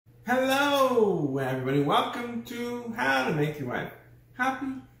Hello everybody, welcome to How to Make Your Wife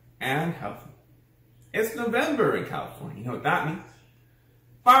Happy and Healthy. It's November in California, you know what that means?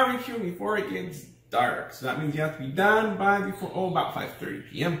 Barbecue before it gets dark, so that means you have to be done by about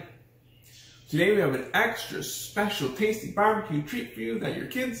 5:30 p.m. Today we have an extra special tasty barbecue treat for you that your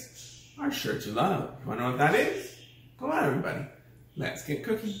kids are sure to love. You want to know what that is? Go on everybody, let's get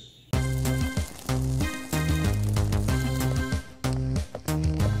cooking.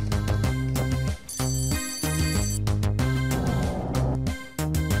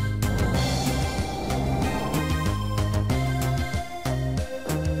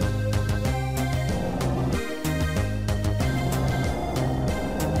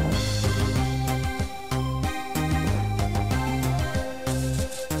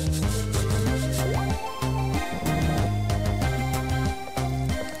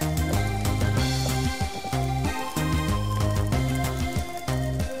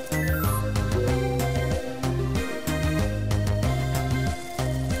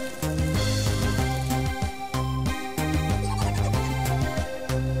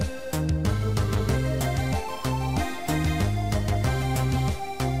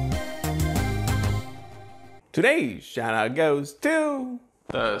 Today's shout out goes to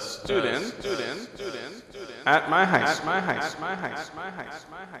the student at my high school.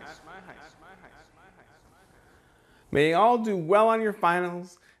 May you all do well on your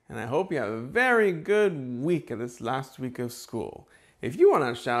finals, and I hope you have a very good week of this last week of school. If you want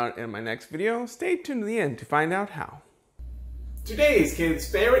a shout out in my next video, stay tuned to the end to find out how. Today's kid's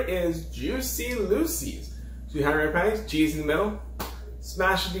favorite is Juicy Lucy's. 200 patties, cheese in the middle,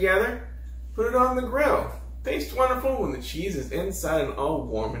 smash it together, put it on the grill. Tastes wonderful when the cheese is inside and all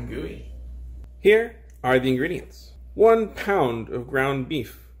warm and gooey. Here are the ingredients. 1 pound of ground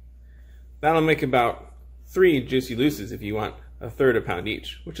beef. That'll make about 3 Juicy Lucy's if you want 1/3 a pound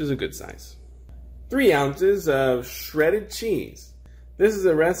each, which is a good size. 3 ounces of shredded cheese. This is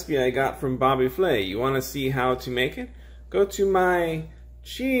a recipe I got from Flay. You want to see how to make it? Go to my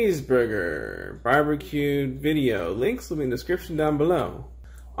cheeseburger barbecued video. Links will be in the description down below.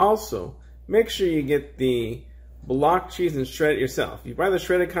 Also, make sure you get the block cheese and shred it yourself. If you buy the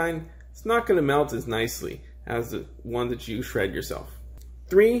shredded kind, it's not going to melt as nicely as the one that you shred yourself.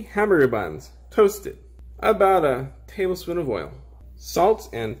 3 hamburger buns, toasted. About a tablespoon of oil. Salt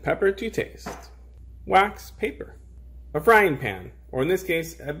and pepper to taste. Wax paper. A frying pan, or in this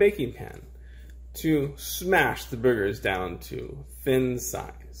case, a baking pan, to smash the burgers down to thin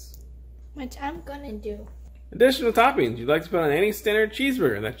size. Which I'm gonna do. Additional toppings you'd like to put on any standard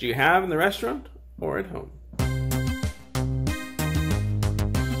cheeseburger that you have in the restaurant or at home.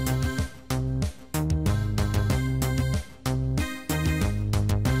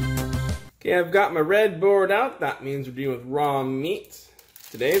 Okay, I've got my red board out. That means we're dealing with raw meat.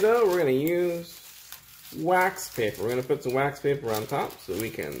 Today though, we're gonna use wax paper. We're gonna put some wax paper on top so we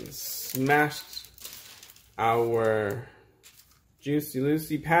can smash our Juicy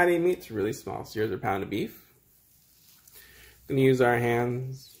Lucy patty meats really small. So here's a pound of beef. We're going to use our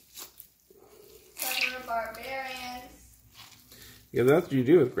hands. We're barbarians. Because that's what you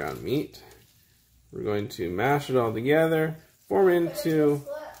do with ground meat. We're going to mash it all together, form it into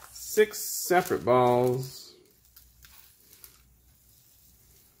 6 separate balls.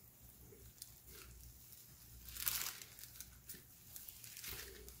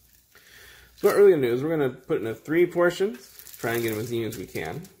 So what we're really going to do is we're going to put it into 3 portions. Try and get them as even as we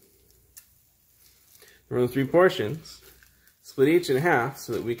can. From those 3 portions, split each in half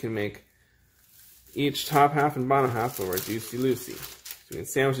so that we can make each top half and bottom half of our Juicy Lucy. So we can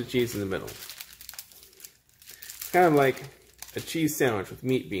sandwich the cheese in the middle. It's kind of like a cheese sandwich with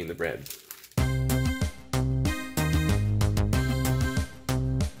meat being the bread.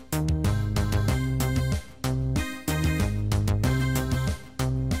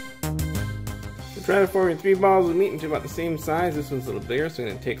 Try to form 3 balls of meat into about the same size. This one's a little bigger, so I'm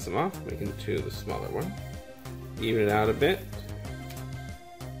going to take some off, making 2 the smaller one. Even it out a bit.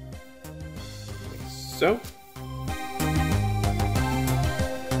 Like so.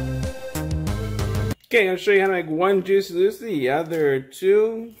 Okay, I'm going to show you how to make 1 Juicy Lucy. The other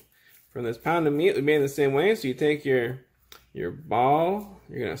 2 from this pound of meat we made the same way. So you take your ball,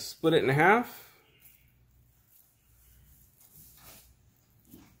 you're going to split it in half.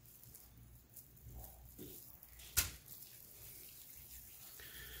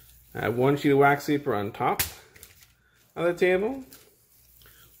 I have 1 sheet of wax paper on top of the table.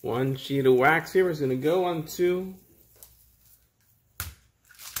 1 sheet of wax paper is going to go on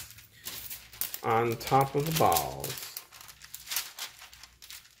top of the balls.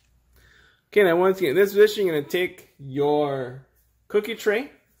 Okay, now once you get in this position, you're going to take your cookie tray,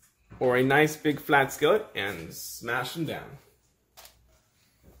 or a nice big flat skillet and smash them down.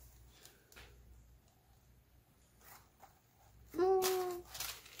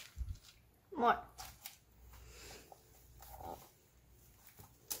 More.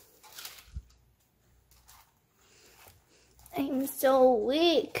 I'm so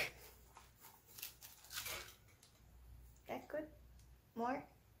weak. That good? More?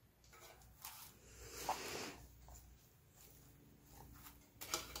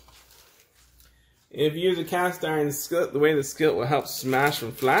 If you use a cast iron skillet, the way the skillet will help smash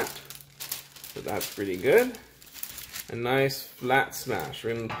them flat. So that's pretty good. A nice flat smash.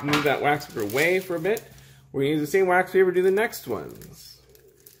 We're going to move that wax paper away for a bit. We're going to use the same wax paper to do the next ones.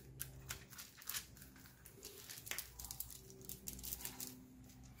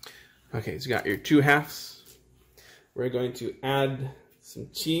 Okay, so you got your 2 halves. We're going to add some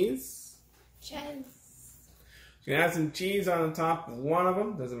cheese. You can add some cheese on the top of one of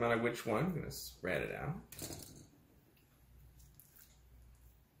them. Doesn't matter which one. I'm going to spread it out.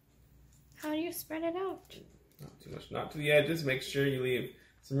 How do you spread it out? Not too much. Not to the edges. Make sure you leave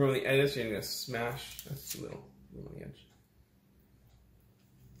some room on the edges. You're going to smash. That's too little room on the edge.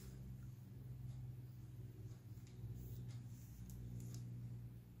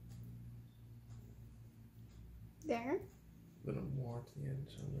 There. A little more to the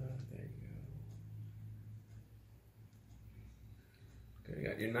edge on that. There you go. Okay, you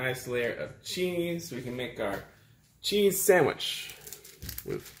got your nice layer of cheese. We can make our cheese sandwich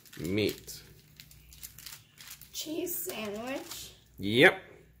with meat. Cheese sandwich? Yep.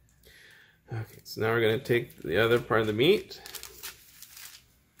 Okay, so now we're going to take the other part of the meat.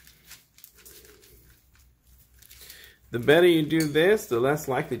 The better you do this, the less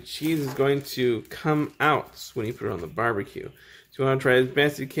likely cheese is going to come out when you put it on the barbecue. So you want to try as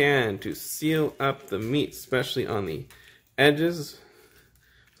best you can to seal up the meat, especially on the edges.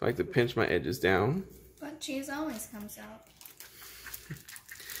 I like to pinch my edges down. But cheese always comes out.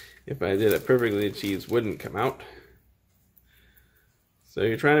 If I did it perfectly, the cheese wouldn't come out. So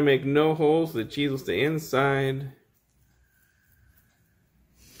you're trying to make no holes so the cheese will stay inside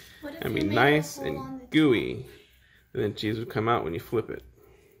and be nice and gooey. And then cheese will come out when you flip it.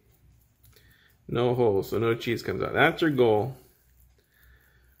 No holes, so no cheese comes out. That's your goal.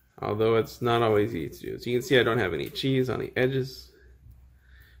 Although it's not always easy to do. So you can see I don't have any cheese on the edges.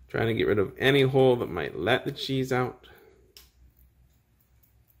 Trying to get rid of any hole that might let the cheese out.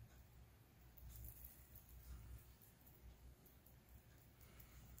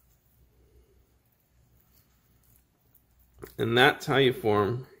 And that's how you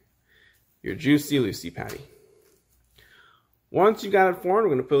form your Juicy Lucy patty. Once you got it formed,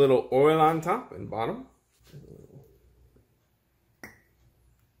 we're going to put a little oil on top and bottom.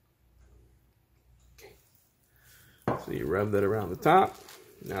 Okay. So you rub that around the top.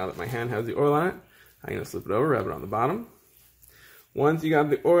 Now that my hand has the oil on it, I'm going to slip it over, rub it on the bottom. Once you got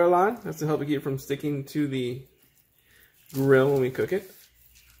the oil on, that's to help you keep it from sticking to the grill when we cook it.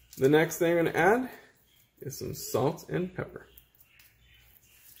 The next thing we're going to add is some salt and pepper.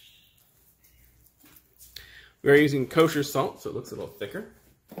 We're using kosher salt, so it looks a little thicker.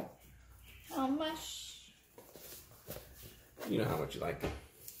 How much? You know how much you like.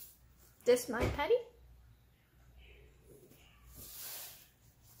 This my patty?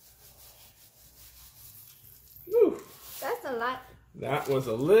 Whew. That's a lot. That was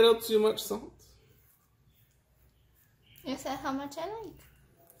a little too much salt. You said how much I like.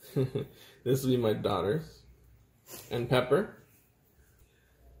 This will be my daughter's. And pepper.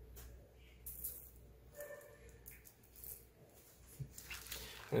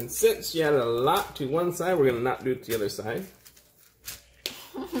 And since you added a lot to one side, we're going to not do it to the other side.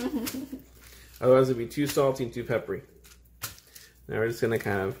 Otherwise it'd be too salty and too peppery. Now we're just going to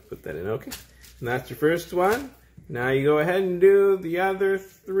kind of put that in, okay? And that's your first one. Now you go ahead and do the other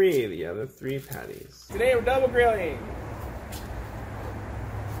three patties. Today we're double grilling.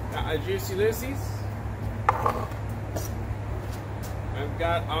 Got our Juicy Lucy's. I've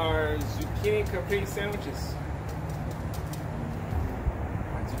got our zucchini caprese sandwiches.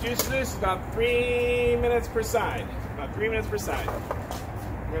 Juicy Lucy is about 3 minutes per side. About 3 minutes per side.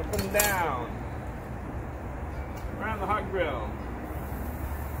 We're going to put them down. Around the hot grill.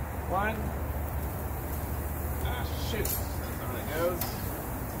 One. Ah, shoot. That's how it goes.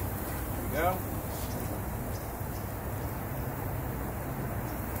 There we go.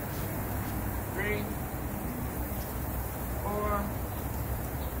 Three. 4.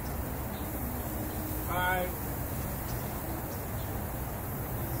 5.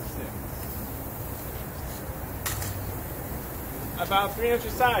 About 3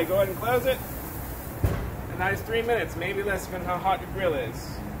 inches side. Go ahead and close it. A nice 3 minutes, maybe less, depending on how hot your grill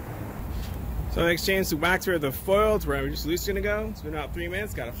is. So I exchanged the wax for the foil to where I'm just loose gonna go. It's been about 3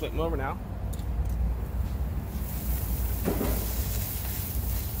 minutes, gotta flip them over now.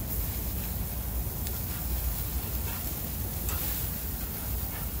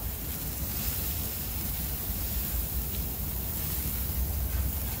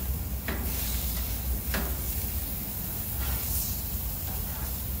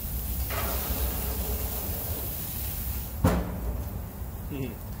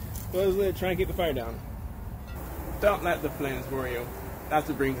 Close the lid, try and keep the fire down. Don't let the flames worry you. That's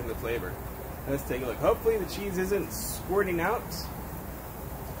what brings in the flavor. Let's take a look. Hopefully the cheese isn't squirting out.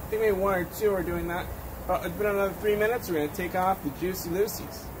 I think maybe 1 or 2 are doing that. But it's been another 3 minutes. We're going to take off the Juicy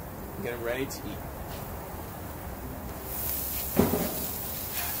Lucy's and get them ready to eat.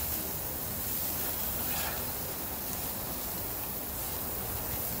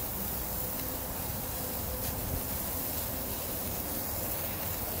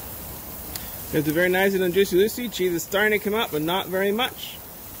 It's a very nice and Juicy Lucy. Cheese is starting to come up, but not very much.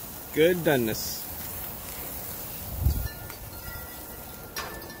 Good doneness.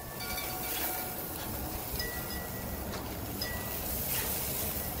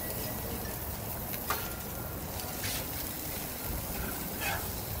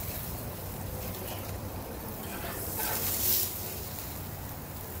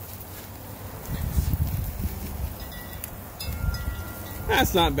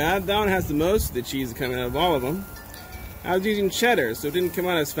 That's not bad. That one has the most of the cheese coming out of all of them. I was using cheddar, so it didn't come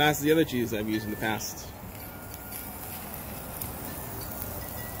out as fast as the other cheese I've used in the past.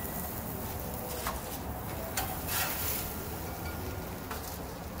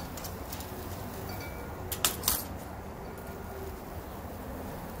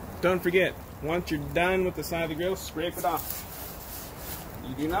 Don't forget, once you're done with the side of the grill, scrape it off.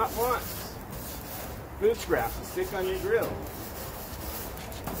 You do not want food scraps to stick on your grill.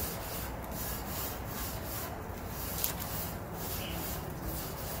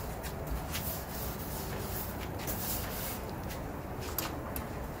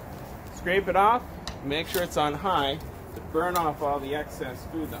 Scrape it off, make sure it's on high to burn off all the excess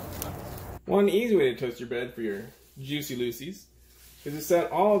food that was left. One easy way to toast your bread for your Juicy Lucy's is to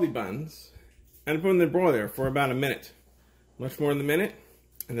set all the buns and put them in the broiler for about a minute. Much more than a minute,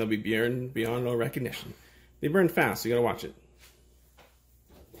 and they'll be burned beyond all recognition. They burn fast, so you gotta watch it.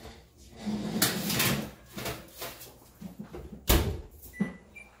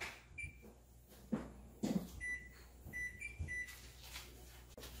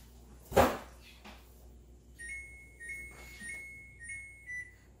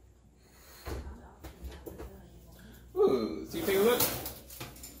 Ooh, so you take a look.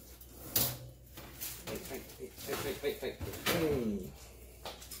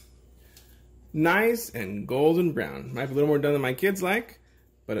 Nice and golden brown. Might be a little more done than my kids like,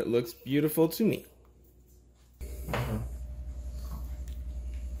 but it looks beautiful to me.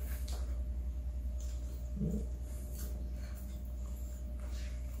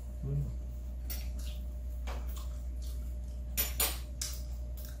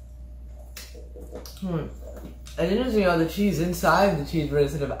 And interesting how the cheese inside the cheeseburger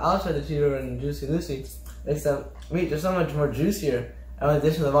instead of outside the cheeseburger and Juicy Lucy makes the meat just so much more juicier. And in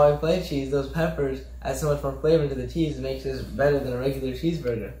addition to the volume Flay cheese, those peppers add so much more flavor to the cheese and makes this better than a regular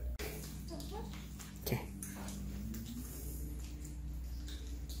cheeseburger. Okay.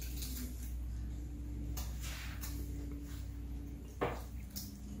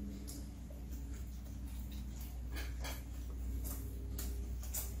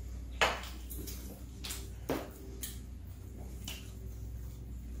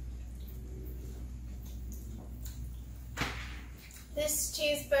 This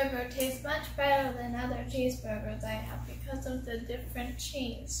cheeseburger tastes much better than other cheeseburgers I have because of the different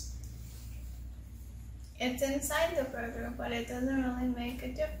cheese. It's inside the burger, but it doesn't really make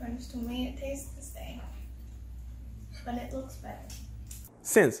a difference. To me, it tastes the same, but it looks better.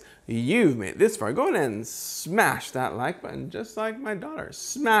 Since you've made it this far, go ahead and smash that like button just like my daughter.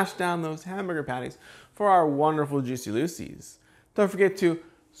 Smash down those hamburger patties for our wonderful Juicy Lucy's. Don't forget to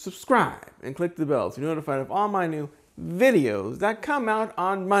subscribe and click the bell to be notified of all my new videos that come out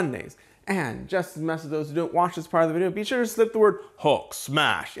on Mondays. And just as much as those who don't watch this part of the video, be sure to slip the word Hulk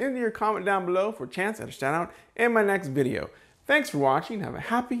Smash into your comment down below for a chance at a shout out in my next video. Thanks for watching. Have a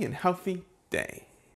happy and healthy day.